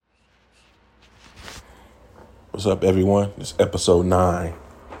What's up, everyone? It's episode 9.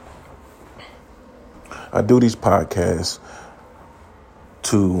 I do these podcasts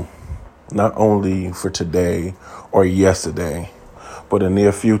to not only for today or yesterday, but the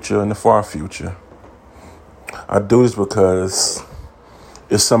near future and the far future. I do this because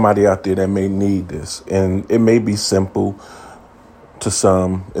there's somebody out there that may need this, and it may be simple to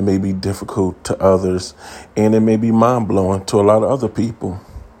some, it may be difficult to others, and it may be mind-blowing to a lot of other people.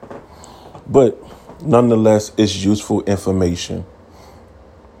 But nonetheless, it's useful information.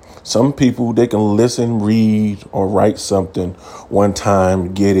 Some people, they can listen, read, or write something one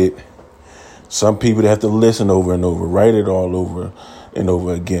time, get it. Some people, they have to listen over and over, write it all over and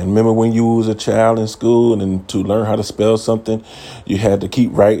over again. Remember when you was a child in school and to learn how to spell something, you had to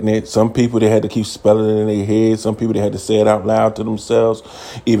keep writing it. Some people, they had to keep spelling it in their head. Some people, they had to say it out loud to themselves,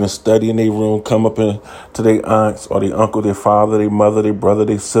 even study in their room, come up to their aunts or their uncle, their father, their mother, their brother,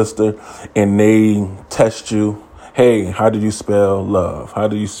 their sister, and they test you. Hey, how do you spell love? How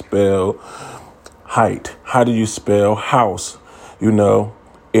do you spell height? How do you spell house?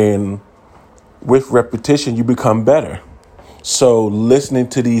 And with repetition, you become better. So listening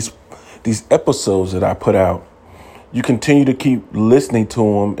to these episodes that I put out, you continue to keep listening to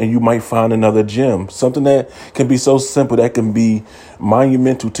them and you might find another gem, something that can be so simple that can be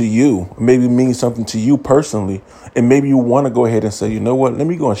monumental to you, maybe mean something to you personally. And maybe you want to go ahead and say, you know what, let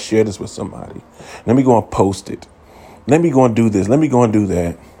me go and share this with somebody. Let me go and post it. Let me go and do this. Let me go and do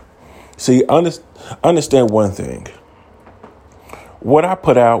that. See, understand one thing. What I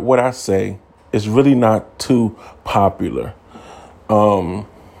put out, what I say is really not too popular.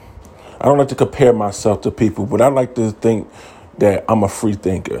 I don't like to compare myself to people, but I like to think that I'm a free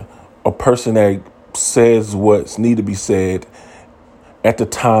thinker, a person that says what's need to be said at the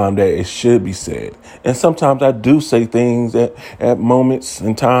time that it should be said. And sometimes I do say things at moments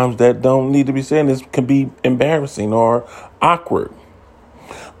and times that don't need to be said. This can be embarrassing or awkward,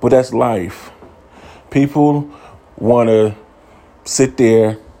 but that's life. People want to sit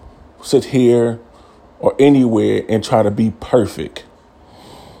here, or anywhere and try to be perfect.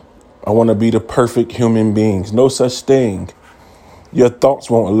 I want to be the perfect human beings. No such thing. Your thoughts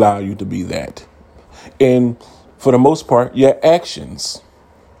won't allow you to be that. And for the most part, your actions.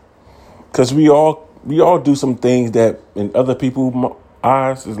 Because we all do some things that in other people's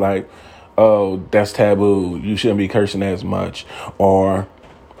eyes is like, oh, that's taboo. You shouldn't be cursing as much. Or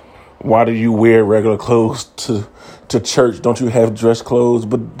why do you wear regular clothes to church? Don't you have dress clothes?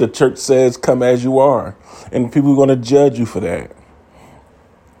 But the church says come as you are. And people are going to judge you for that.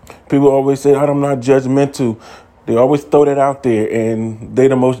 People always say, I'm not judgmental. They always throw that out there, and they're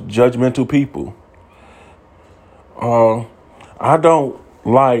the most judgmental people. I don't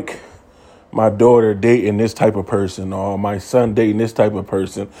like my daughter dating this type of person or my son dating this type of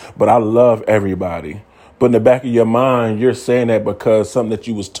person, but I love everybody. But in the back of your mind, you're saying that because something that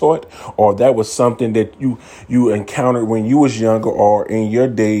you was taught, or that was something that you encountered when you was younger or in your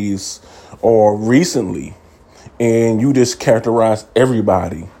days or recently, and you just characterize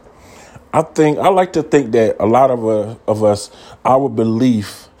everybody. I like to think that a lot of us, our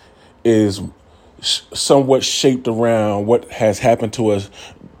belief is somewhat shaped around what has happened to us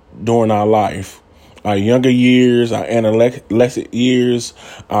during our life, our younger years, our adolescent years,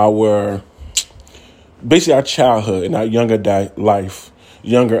 basically our childhood and our younger adult life,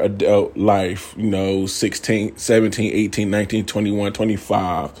 16, 17, 18, 19, 21,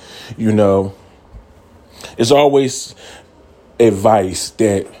 25, it's always advice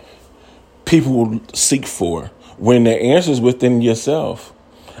that people will seek for when the answer is within yourself.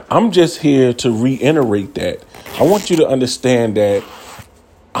 I'm just here to reiterate that. I want you to understand that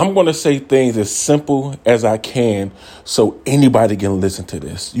I'm going to say things as simple as I can so anybody can listen to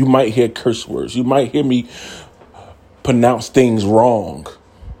this. You might hear curse words. You might hear me pronounce things wrong.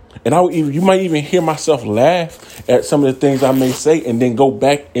 And you might even hear myself laugh at some of the things I may say and then go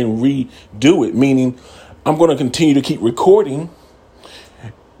back and redo it, meaning I'm going to continue to keep recording.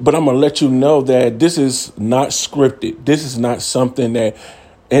 But I'm going to let you know that this is not scripted. This is not something that,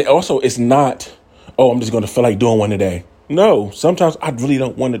 and also it's not, I'm just going to feel like doing one today. No, sometimes I really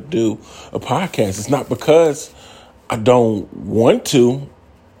don't want to do a podcast. It's not because I don't want to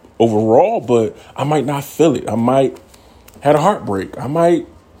overall, but I might not feel it. I might have a heartbreak. I might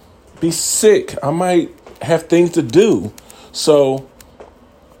be sick. I might have things to do. So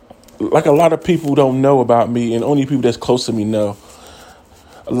like a lot of people don't know about me, and only people that's close to me know,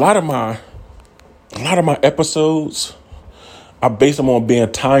 a lot of my episodes, I base them on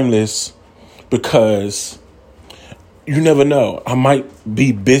being timeless because you never know. I might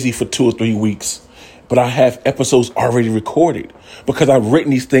be busy for 2 or 3 weeks but I have episodes already recorded because I've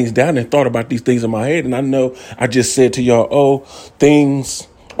written these things down and thought about these things in my head. And I know I just said to y'all, oh, things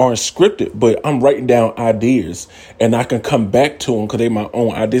aren't scripted, but I'm writing down ideas and I can come back to them because they're my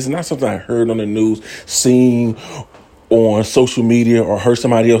own ideas. It's not something I heard on the news, seen on social media, or heard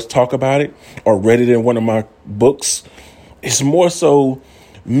somebody else talk about it, or read it in one of my books. It's more so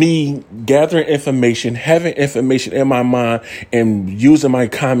me gathering information, having information in my mind, and using my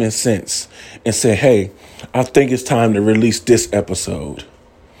common sense and say, hey, I think it's time to release this episode.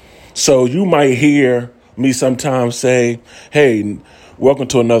 So you might hear me sometimes say, hey, welcome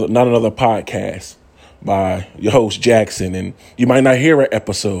to not another podcast by your host Jackson. And you might not hear an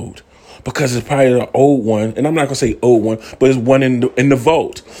episode because it's probably an old one. And I'm not going to say old one, but it's one in the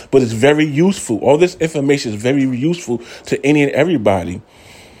vault. But it's very useful. All this information is very useful to any and everybody.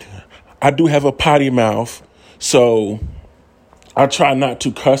 I do have a potty mouth, so I try not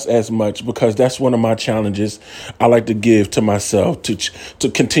to cuss as much because that's one of my challenges I like to give to myself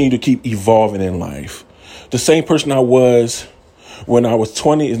to continue to keep evolving in life. The same person I was when I was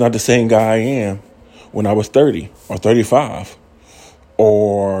 20 is not the same guy I am when I was 30 or 35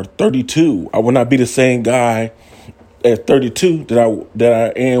 or 32. I will not be the same guy at 32 that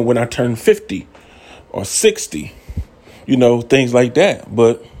I am when I turn 50 or 60. Things like that.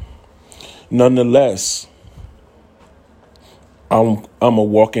 But nonetheless, I'm a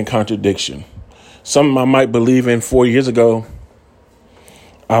walking contradiction. Something I might believe in 4 years ago,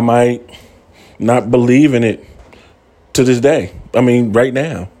 I might not believe in it to this day. I mean, right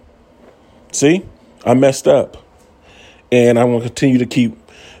now. See, I messed up. And I want to continue to keep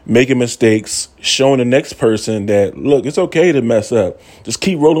making mistakes, showing the next person that, look, it's okay to mess up. Just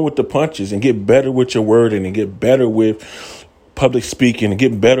keep rolling with the punches and get better with your wording and get better with public speaking and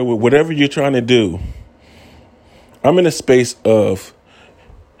get better with whatever you're trying to do. I'm in a space of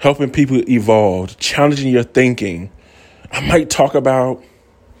helping people evolve, challenging your thinking. I might talk about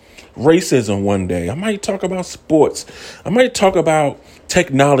racism one day. I might talk about sports. I might talk about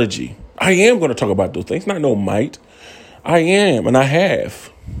technology. I am going to talk about those things. Not no might. I am, and I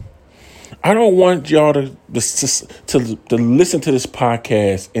have. I don't want y'all to listen to this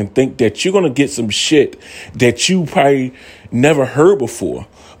podcast and think that you're going to get some shit that you probably never heard before.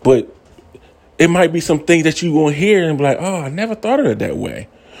 But it might be some things that you're going to hear and be like, oh, I never thought of it that way.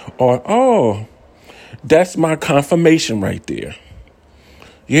 Or, oh, that's my confirmation right there.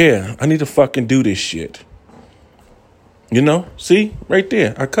 Yeah, I need to fucking do this shit. See, right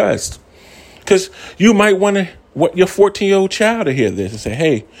there, I cussed. Because you might want your 14-year-old child to hear this and say,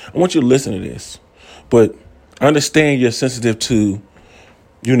 hey, I want you to listen to this. But I understand you're sensitive to,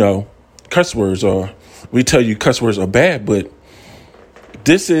 cuss words, or we tell you cuss words are bad, but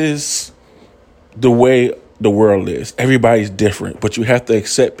this is the way the world is. Everybody's different, but you have to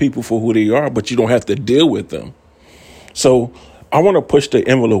accept people for who they are, but you don't have to deal with them. So I want to push the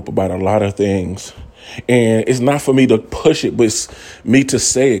envelope about a lot of things. And it's not for me to push it, but it's me to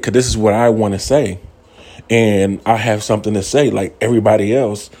say it because this is what I want to say. And I have something to say like everybody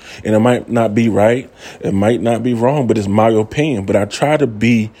else. And it might not be right. It might not be wrong, but it's my opinion. But I try to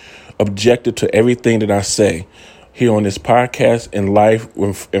be objective to everything that I say here on this podcast, in life,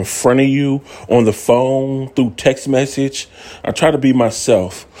 in front of you, on the phone, through text message. I try to be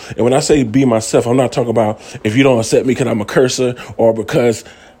myself. And when I say be myself, I'm not talking about if you don't accept me because I'm a cursor, or because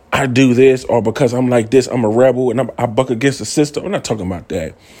I do this, or because I'm like this, I'm a rebel and I buck against the system. I'm not talking about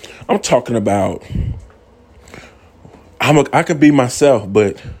that. I'm talking about I can be myself,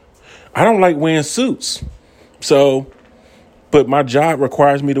 but I don't like wearing suits. But my job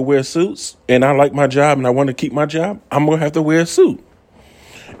requires me to wear suits, and I like my job and I want to keep my job. I'm going to have to wear a suit.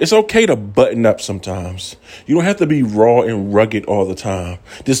 It's okay to button up sometimes. You don't have to be raw and rugged all the time.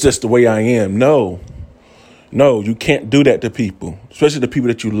 This is just the way I am. No, you can't do that to people, especially the people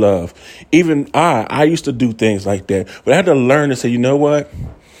that you love. Even I used to do things like that, but I had to learn to say, you know what?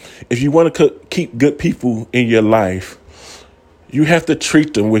 If you want to keep good people in your life, you have to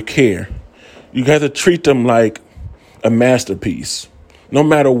treat them with care. You have to treat them like a masterpiece, no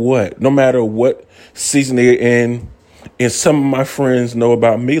matter what season they're in. And some of my friends know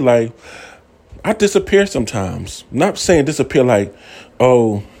about me, like, I disappear sometimes. Not saying disappear like,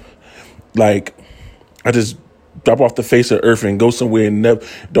 oh, like I just drop off the face of earth and go somewhere and never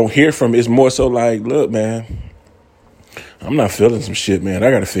don't hear from me. It's more so like, look, man, I'm not feeling some shit, man. I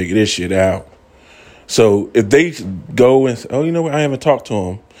got to figure this shit out. So if they go and say, oh, you know what? I haven't talked to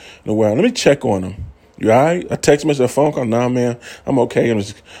him in a while. Let me check on him. You all right? A text message, a phone call? Nah, man, I'm okay.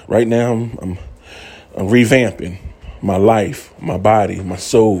 Right now, I'm revamping my life, my body, my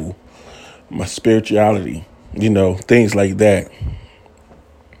soul, my spirituality, things like that.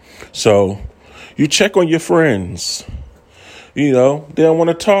 So, You check on your friends. They don't want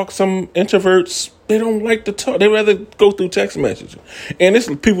to talk. Some introverts, they don't like to talk. They rather go through text messages. And it's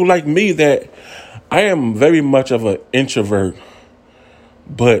people like me that I am very much of an introvert,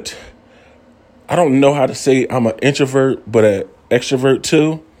 but I don't know how to say I'm an introvert, but an extrovert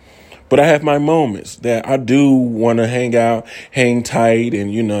too. But I have my moments that I do want to hang out, hang tight,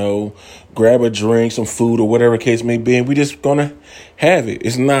 and, grab a drink, some food, or whatever case may be. And we just going to have it.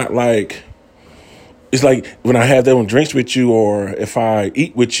 It's not like, it's like when I have them drinks with you, or if I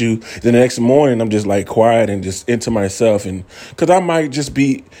eat with you, then the next morning I'm just like quiet and just into myself. And because I might just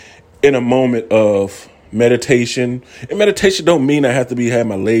be in a moment of meditation. And meditation don't mean I have to have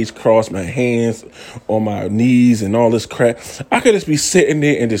my legs crossed, my hands on my knees and all this crap. I could just be sitting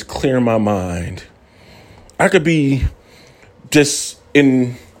there and just clearing my mind. I could be just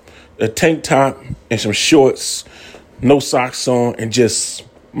in a tank top and some shorts, no socks on, and just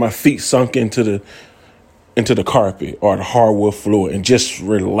my feet sunk into the carpet or the hardwood floor, and just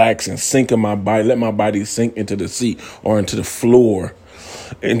relax and sink in my body, let my body sink into the seat or into the floor,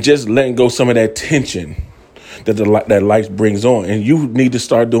 and just letting go some of that tension that life brings on. And you need to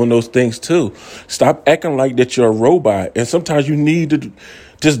start doing those things too. Stop acting like that you're a robot. And sometimes you need to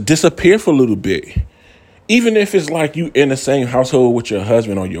just disappear for a little bit. Even if it's like you in the same household with your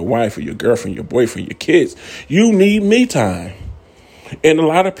husband or your wife or your girlfriend, your boyfriend, your kids, you need me time. And a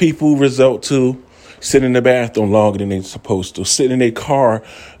lot of people result to sit in the bathroom longer than they're supposed to, sit in their car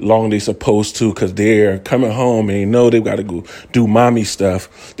longer than they're supposed to, because they're coming home and they know they've got to go do mommy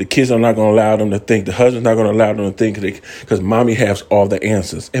stuff. The kids are not going to allow them to think. The husband's not going to allow them to think because mommy has all the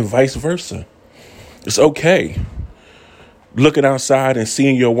answers, and vice versa. It's okay. Looking outside and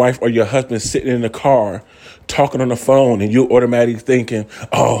seeing your wife or your husband sitting in the car talking on the phone, and you're automatically thinking,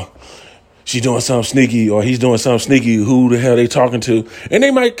 oh, she's doing something sneaky, or he's doing something sneaky. Who the hell are they talking to? And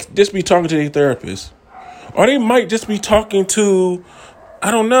they might just be talking to their therapist. Or they might just be talking to, I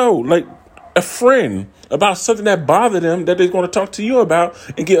don't know, like a friend about something that bothered them that they're going to talk to you about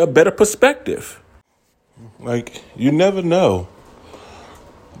and get a better perspective. Like, you never know.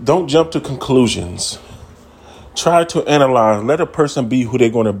 Don't jump to conclusions. Try to analyze. Let a person be who they're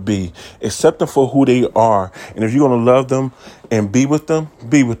going to be. Accept them for who they are. And if you're going to love them and be with them,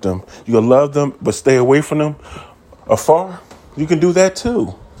 be with them. You're going to love them, but stay away from them afar. You can do that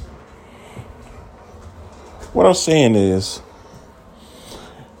too. What I'm saying is,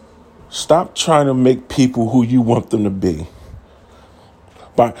 stop trying to make people who you want them to be.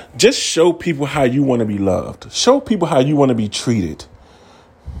 But just show people how you want to be loved. Show people how you want to be treated.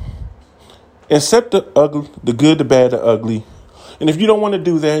 Accept the ugly, the good, the bad, the ugly. And if you don't want to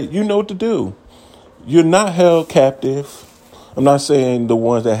do that, you know what to do. You're not held captive. I'm not saying the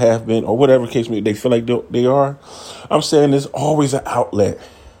ones that have been, or whatever case they feel like they are. I'm saying there's always an outlet.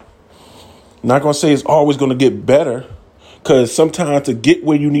 I'm not going to say it's always going to get better, because sometimes to get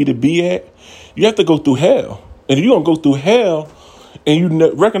where you need to be at, you have to go through hell. And if you're going to go through hell and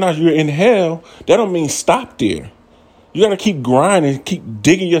you recognize you're in hell, that don't mean stop there. You got to keep grinding, keep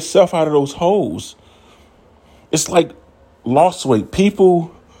digging yourself out of those holes. It's like lost weight.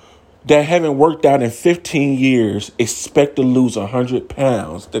 People that haven't worked out in 15 years expect to lose 100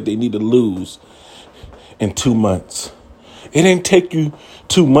 pounds that they need to lose in 2 months. It didn't take you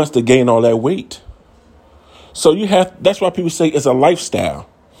 2 months to gain all that weight. So that's why people say it's a lifestyle.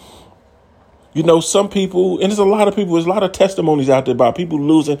 Some people, and there's a lot of testimonies out there about people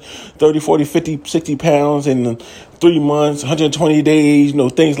losing 30, 40, 50, 60 pounds in 3 months, 120 days,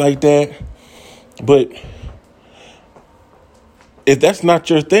 things like that. But if that's not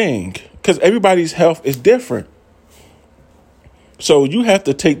your thing, because everybody's health is different. So you have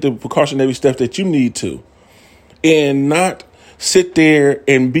to take the precautionary steps that you need to, and not sit there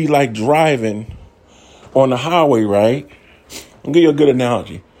and be like driving on the highway, right? I'll give you a good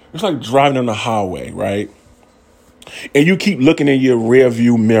analogy. It's like driving on the highway, right? And you keep looking in your rear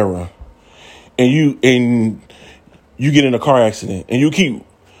view mirror, and you get in a car accident, and you keep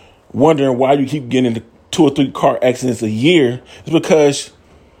wondering why you keep getting into 2 or 3 car accidents a year. It's because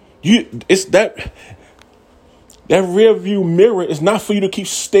it's that rear view mirror is not for you to keep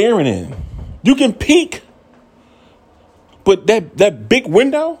staring in. You can peek, but that big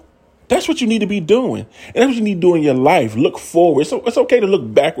window, that's what you need to be doing. And that's what you need to do in your life. Look forward. So it's okay to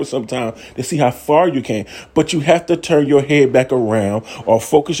look backwards sometimes to see how far you can. But you have to turn your head back around or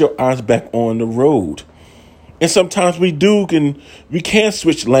focus your eyes back on the road. And sometimes we can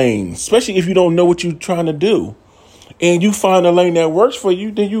switch lanes, especially if you don't know what you're trying to do. And you find a lane that works for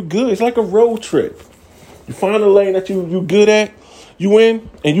you, then you're good. It's like a road trip. You find a lane that you're good at, You in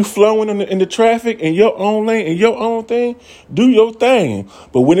and you flowing in the traffic in your own lane and your own thing, do your thing.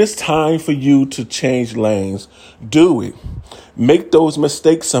 But when it's time for you to change lanes, do it. Make those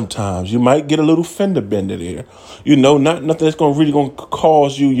mistakes sometimes. You might get a little fender bender there. Not nothing that's really going to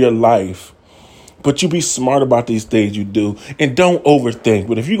cause you your life. But you be smart about these things you do. And don't overthink.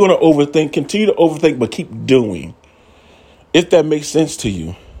 But if you're going to overthink, continue to overthink, but keep doing. If that makes sense to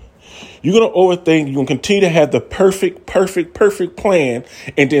you. You're going to overthink. You're going to continue to have the perfect plan.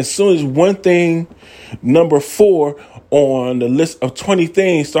 And then as soon as one thing, number 4 on the list of 20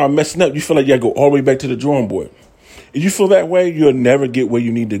 things start messing up, you feel like you got to go all the way back to the drawing board. If you feel that way, you'll never get where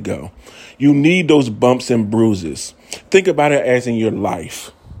you need to go. You need those bumps and bruises. Think about it as in your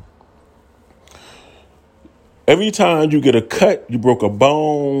life. Every time you get a cut, you broke a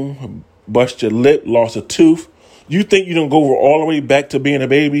bone, bust your lip, lost a tooth, you think you don't go all the way back to being a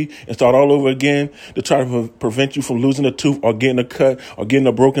baby and start all over again to try to prevent you from losing a tooth or getting a cut or getting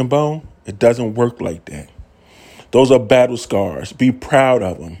a broken bone? It doesn't work like that. Those are battle scars. Be proud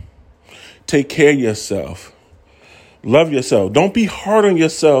of them. Take care of yourself. Love yourself. Don't be hard on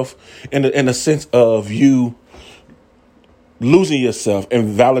yourself in a sense of you losing yourself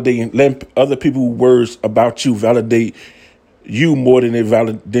and letting other people's words about you validate you more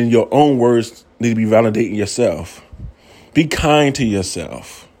than your own words need to be validating yourself. Be kind to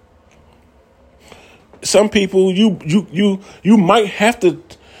yourself. Some people you might have to.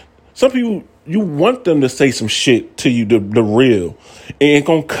 Some people you want them to say some shit to you, the real, and it's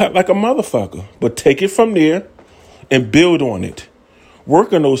gonna cut like a motherfucker. But take it from there and build on it.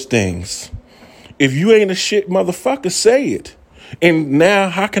 Work on those things. If you ain't a shit motherfucker, say it. And now,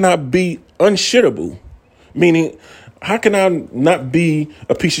 how can I be unshittable? Meaning, how can I not be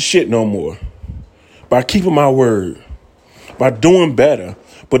a piece of shit no more? By keeping my word. By doing better.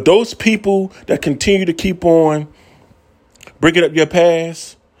 But those people that continue to keep on bringing up your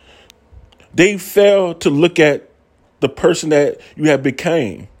past, they fail to look at the person that you have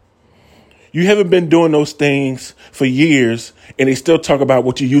become. You haven't been doing those things for years, and they still talk about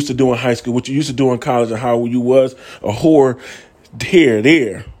what you used to do in high school, what you used to do in college, and how you was a whore here,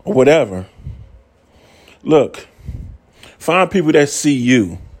 there, or whatever. Look, find people that see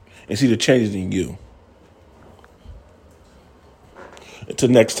you and see the changes in you. Until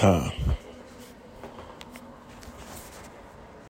next time.